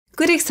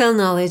Good Excel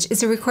knowledge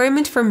is a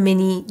requirement for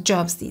many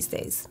jobs these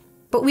days,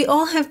 but we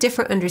all have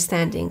different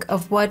understanding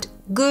of what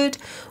good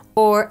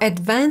or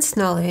advanced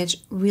knowledge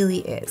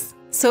really is.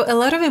 So a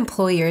lot of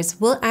employers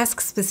will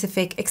ask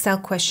specific Excel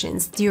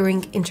questions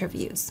during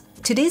interviews.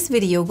 Today's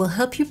video will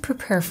help you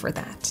prepare for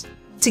that.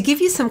 To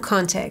give you some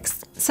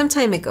context, some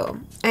time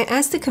ago, I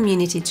asked the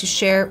community to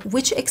share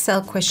which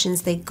Excel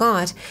questions they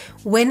got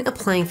when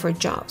applying for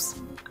jobs.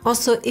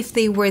 Also, if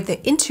they were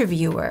the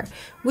interviewer,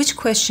 which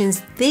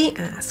questions they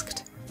asked.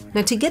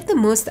 Now, to get the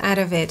most out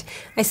of it,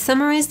 I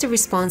summarized the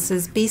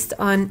responses based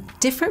on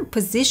different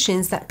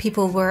positions that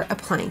people were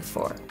applying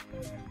for.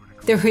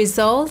 The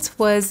result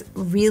was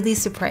really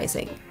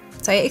surprising.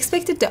 So I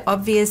expected the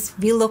obvious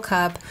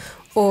VLOOKUP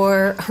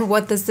or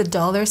what does the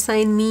dollar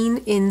sign mean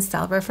in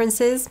style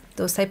references,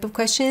 those type of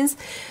questions,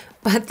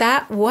 but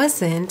that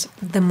wasn't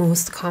the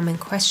most common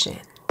question.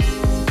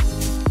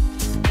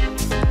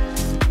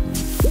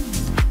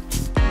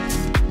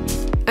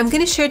 I'm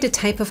going to share the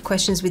type of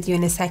questions with you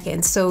in a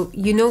second, so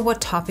you know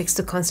what topics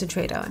to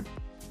concentrate on.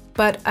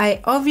 But I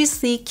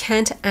obviously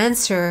can't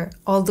answer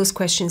all those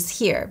questions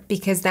here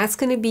because that's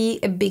going to be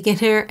a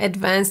beginner,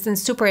 advanced, and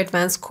super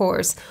advanced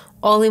course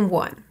all in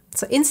one.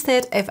 So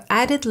instead, I've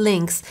added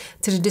links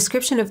to the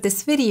description of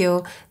this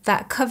video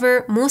that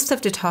cover most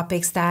of the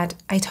topics that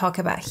I talk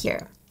about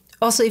here.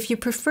 Also, if you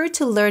prefer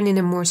to learn in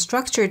a more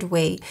structured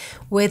way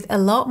with a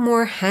lot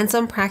more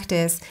hands-on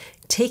practice,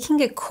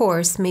 taking a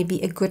course may be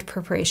a good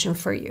preparation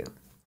for you.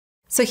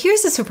 So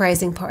here's the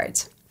surprising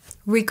part.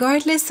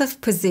 Regardless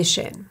of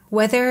position,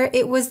 whether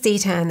it was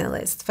data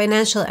analyst,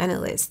 financial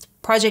analyst,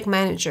 project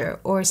manager,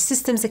 or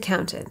systems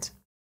accountant,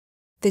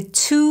 the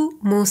two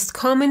most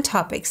common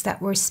topics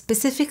that were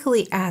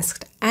specifically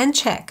asked and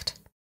checked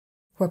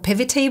were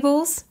pivot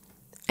tables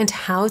and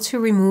how to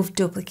remove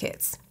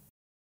duplicates.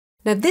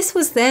 Now, this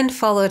was then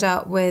followed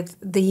up with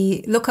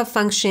the lookup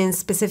functions,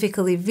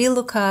 specifically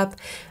VLOOKUP,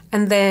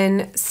 and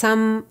then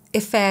some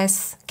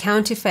ifs,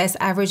 count ifs,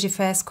 average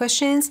ifs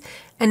questions,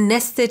 and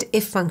nested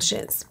if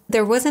functions.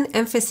 There was an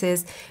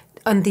emphasis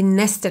on the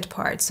nested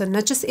part, so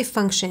not just if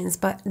functions,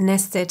 but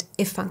nested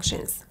if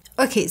functions.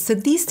 Okay, so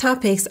these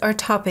topics are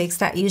topics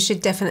that you should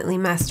definitely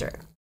master.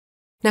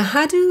 Now,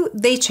 how do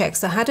they check?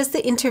 So how does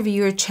the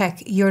interviewer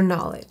check your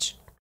knowledge?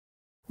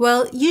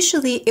 Well,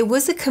 usually it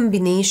was a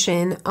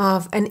combination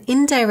of an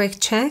indirect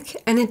check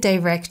and a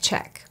direct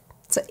check.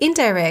 So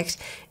indirect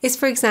is,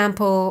 for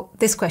example,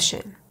 this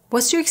question.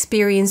 What's your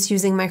experience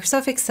using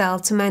Microsoft Excel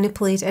to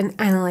manipulate and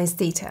analyze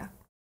data?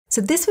 So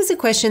this was a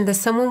question that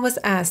someone was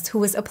asked who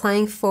was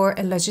applying for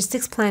a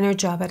logistics planner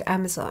job at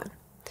Amazon.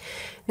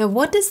 Now,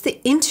 what does the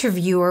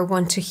interviewer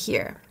want to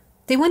hear?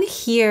 They want to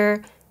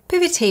hear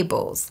pivot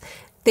tables.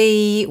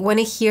 They want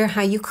to hear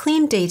how you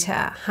clean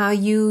data, how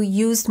you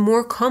used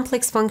more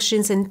complex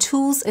functions and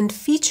tools and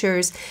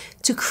features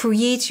to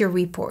create your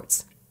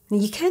reports. Now,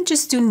 you can't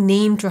just do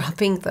name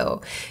dropping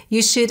though.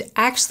 You should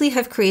actually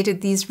have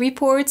created these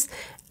reports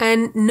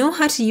and know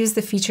how to use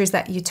the features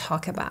that you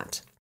talk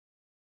about.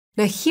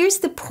 Now, here's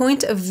the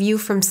point of view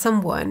from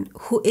someone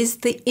who is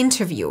the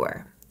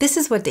interviewer. This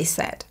is what they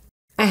said.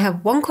 I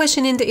have one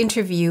question in the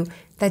interview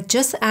that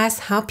just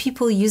asks how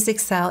people use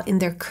Excel in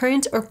their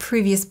current or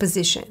previous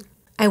position.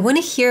 I want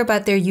to hear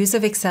about their use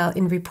of Excel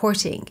in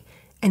reporting,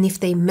 and if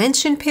they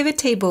mention pivot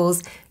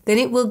tables, then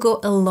it will go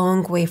a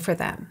long way for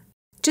them.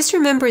 Just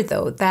remember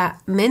though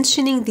that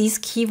mentioning these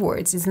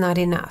keywords is not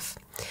enough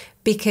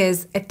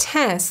because a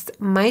test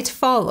might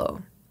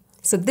follow.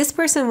 So this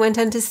person went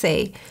on to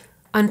say,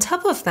 on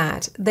top of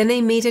that, then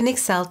I made an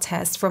Excel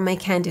test for my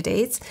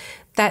candidates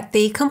that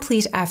they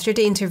complete after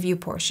the interview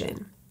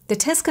portion. The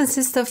test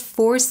consists of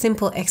 4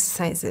 simple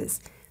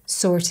exercises: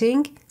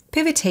 sorting,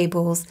 pivot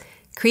tables,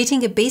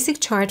 creating a basic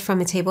chart from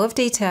a table of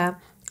data,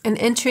 and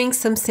entering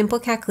some simple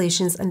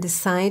calculations on the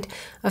side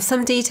of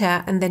some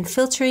data and then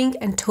filtering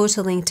and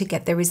totaling to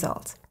get the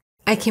result.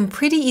 I can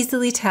pretty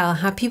easily tell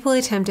how people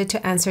attempted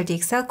to answer the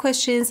Excel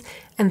questions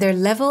and their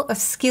level of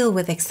skill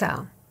with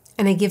Excel,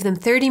 and I give them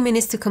 30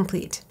 minutes to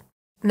complete.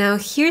 Now,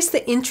 here's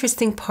the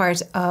interesting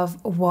part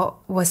of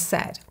what was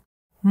said.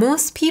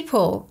 Most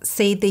people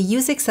say they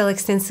use Excel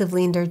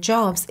extensively in their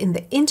jobs in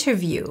the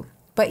interview,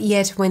 but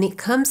yet when it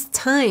comes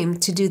time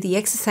to do the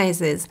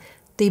exercises,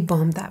 they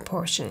bomb that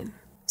portion.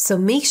 So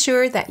make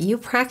sure that you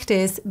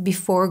practice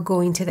before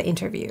going to the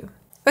interview.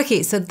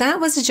 Okay, so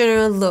that was a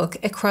general look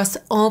across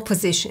all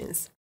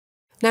positions.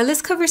 Now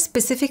let's cover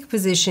specific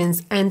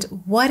positions and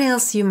what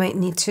else you might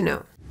need to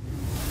know.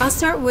 I'll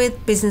start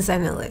with business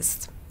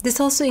analyst.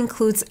 This also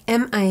includes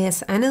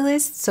MIS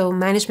analyst, so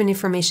management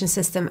information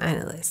system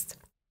analyst.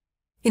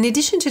 In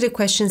addition to the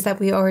questions that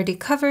we already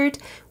covered,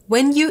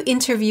 when you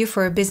interview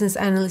for a business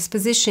analyst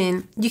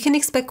position, you can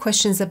expect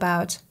questions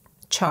about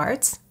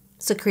charts,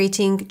 so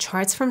creating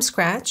charts from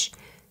scratch,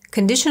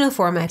 conditional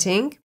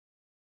formatting,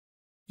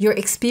 your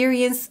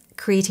experience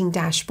creating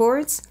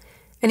dashboards,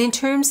 and in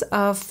terms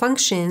of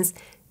functions,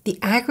 the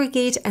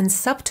aggregate and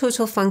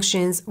subtotal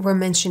functions were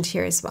mentioned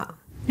here as well.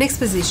 Next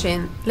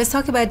position, let's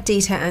talk about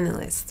data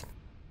analyst.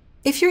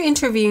 If you're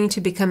interviewing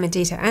to become a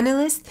data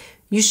analyst,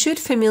 you should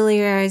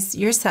familiarize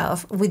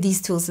yourself with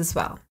these tools as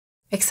well.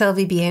 Excel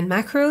VBA and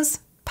macros,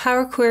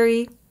 Power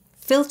Query,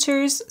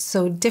 filters,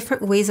 so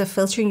different ways of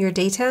filtering your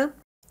data,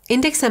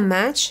 index and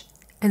match,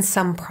 and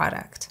sum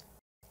product.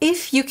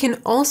 If you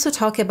can also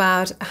talk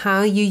about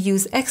how you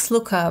use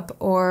XLOOKUP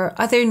or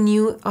other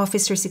new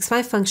Office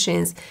 365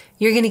 functions,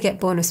 you're going to get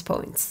bonus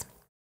points.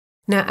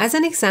 Now, as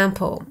an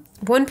example,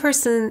 one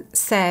person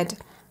said,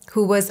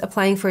 who was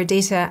applying for a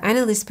data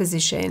analyst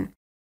position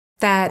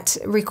that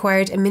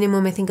required a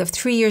minimum, I think, of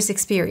 3 years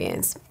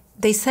experience.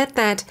 They said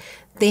that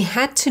they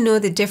had to know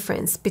the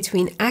difference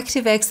between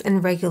ActiveX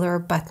and regular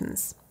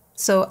buttons.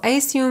 So I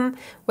assume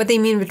what they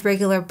mean with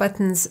regular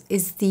buttons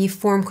is the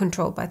form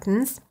control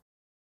buttons.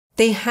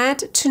 They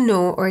had to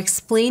know or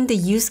explain the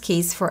use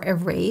case for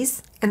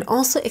arrays and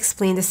also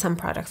explain the sum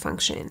product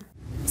function.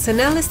 So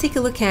now let's take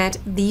a look at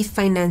the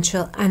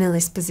financial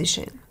analyst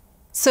position.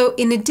 So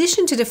in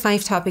addition to the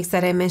 5 topics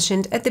that I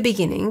mentioned at the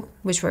beginning,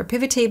 which were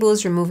pivot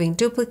tables, removing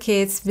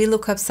duplicates,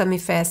 VLOOKUP,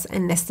 SUMIFS,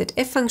 and nested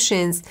if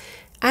functions,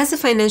 as a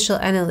financial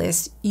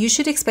analyst, you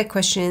should expect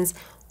questions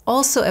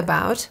also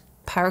about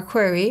Power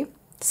Query,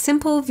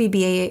 simple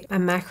VBA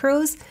and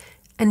macros,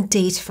 and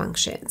date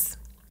functions.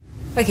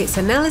 Okay,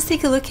 so now let's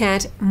take a look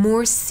at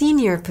more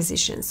senior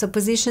positions. So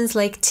positions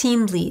like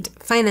team lead,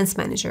 finance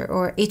manager,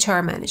 or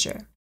HR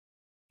manager.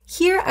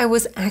 Here, I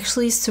was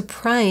actually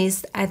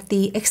surprised at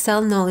the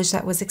Excel knowledge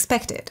that was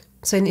expected.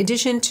 So in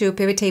addition to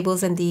pivot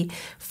tables and the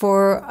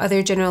 4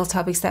 other general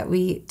topics that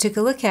we took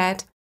a look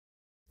at,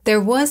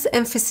 there was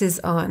emphasis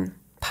on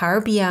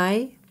Power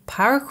BI,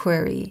 Power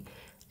Query,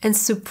 and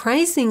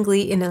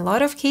surprisingly, in a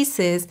lot of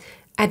cases,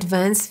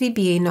 advanced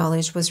VBA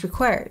knowledge was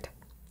required.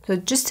 So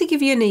just to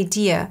give you an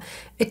idea,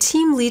 a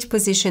team lead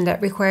position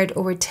that required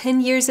over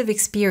 10 years of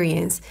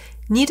experience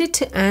needed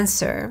to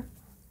answer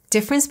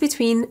difference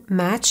between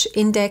match,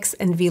 index,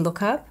 and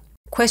VLOOKUP,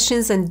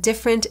 questions on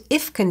different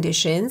if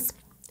conditions,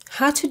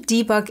 how to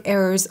debug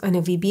errors on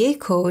a VBA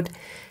code,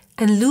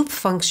 and loop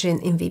function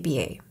in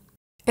VBA.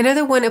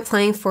 Another one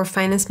applying for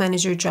finance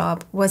manager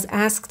job was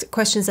asked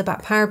questions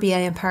about Power BI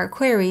and Power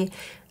Query,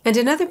 and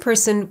another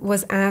person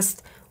was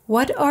asked,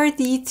 what are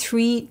the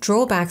 3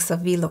 drawbacks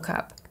of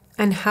VLOOKUP?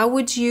 And how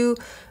would you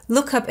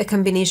look up a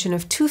combination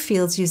of 2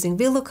 fields using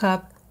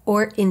VLOOKUP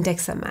or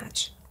index and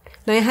match?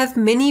 Now, I have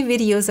many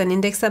videos on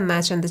index and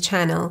match on the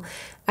channel.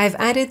 I've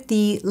added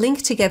the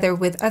link together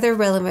with other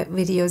relevant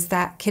videos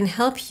that can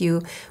help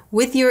you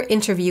with your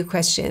interview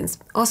questions,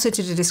 also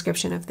to the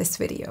description of this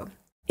video.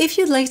 If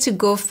you'd like to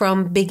go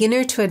from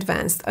beginner to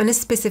advanced on a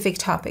specific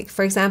topic,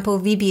 for example,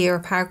 VBA or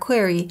Power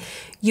Query,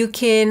 you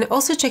can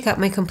also check out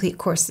my complete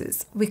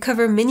courses. We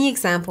cover many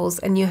examples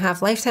and you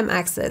have lifetime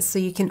access, so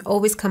you can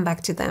always come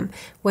back to them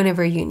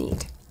whenever you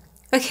need.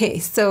 Okay,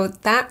 so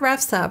that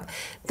wraps up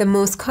the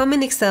most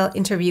common Excel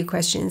interview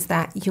questions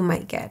that you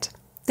might get.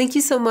 Thank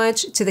you so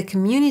much to the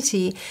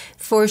community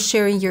for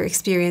sharing your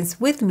experience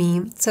with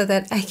me so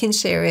that I can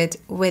share it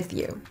with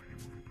you.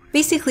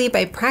 Basically,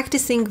 by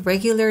practicing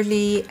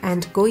regularly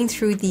and going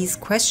through these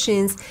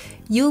questions,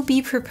 you'll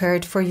be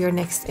prepared for your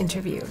next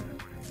interview.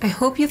 I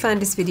hope you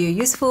found this video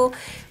useful.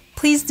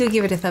 Please do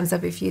give it a thumbs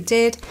up if you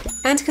did,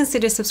 and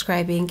consider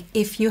subscribing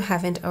if you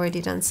haven't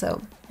already done so.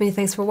 Many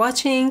thanks for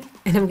watching,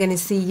 and I'm going to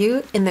see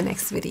you in the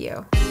next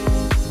video.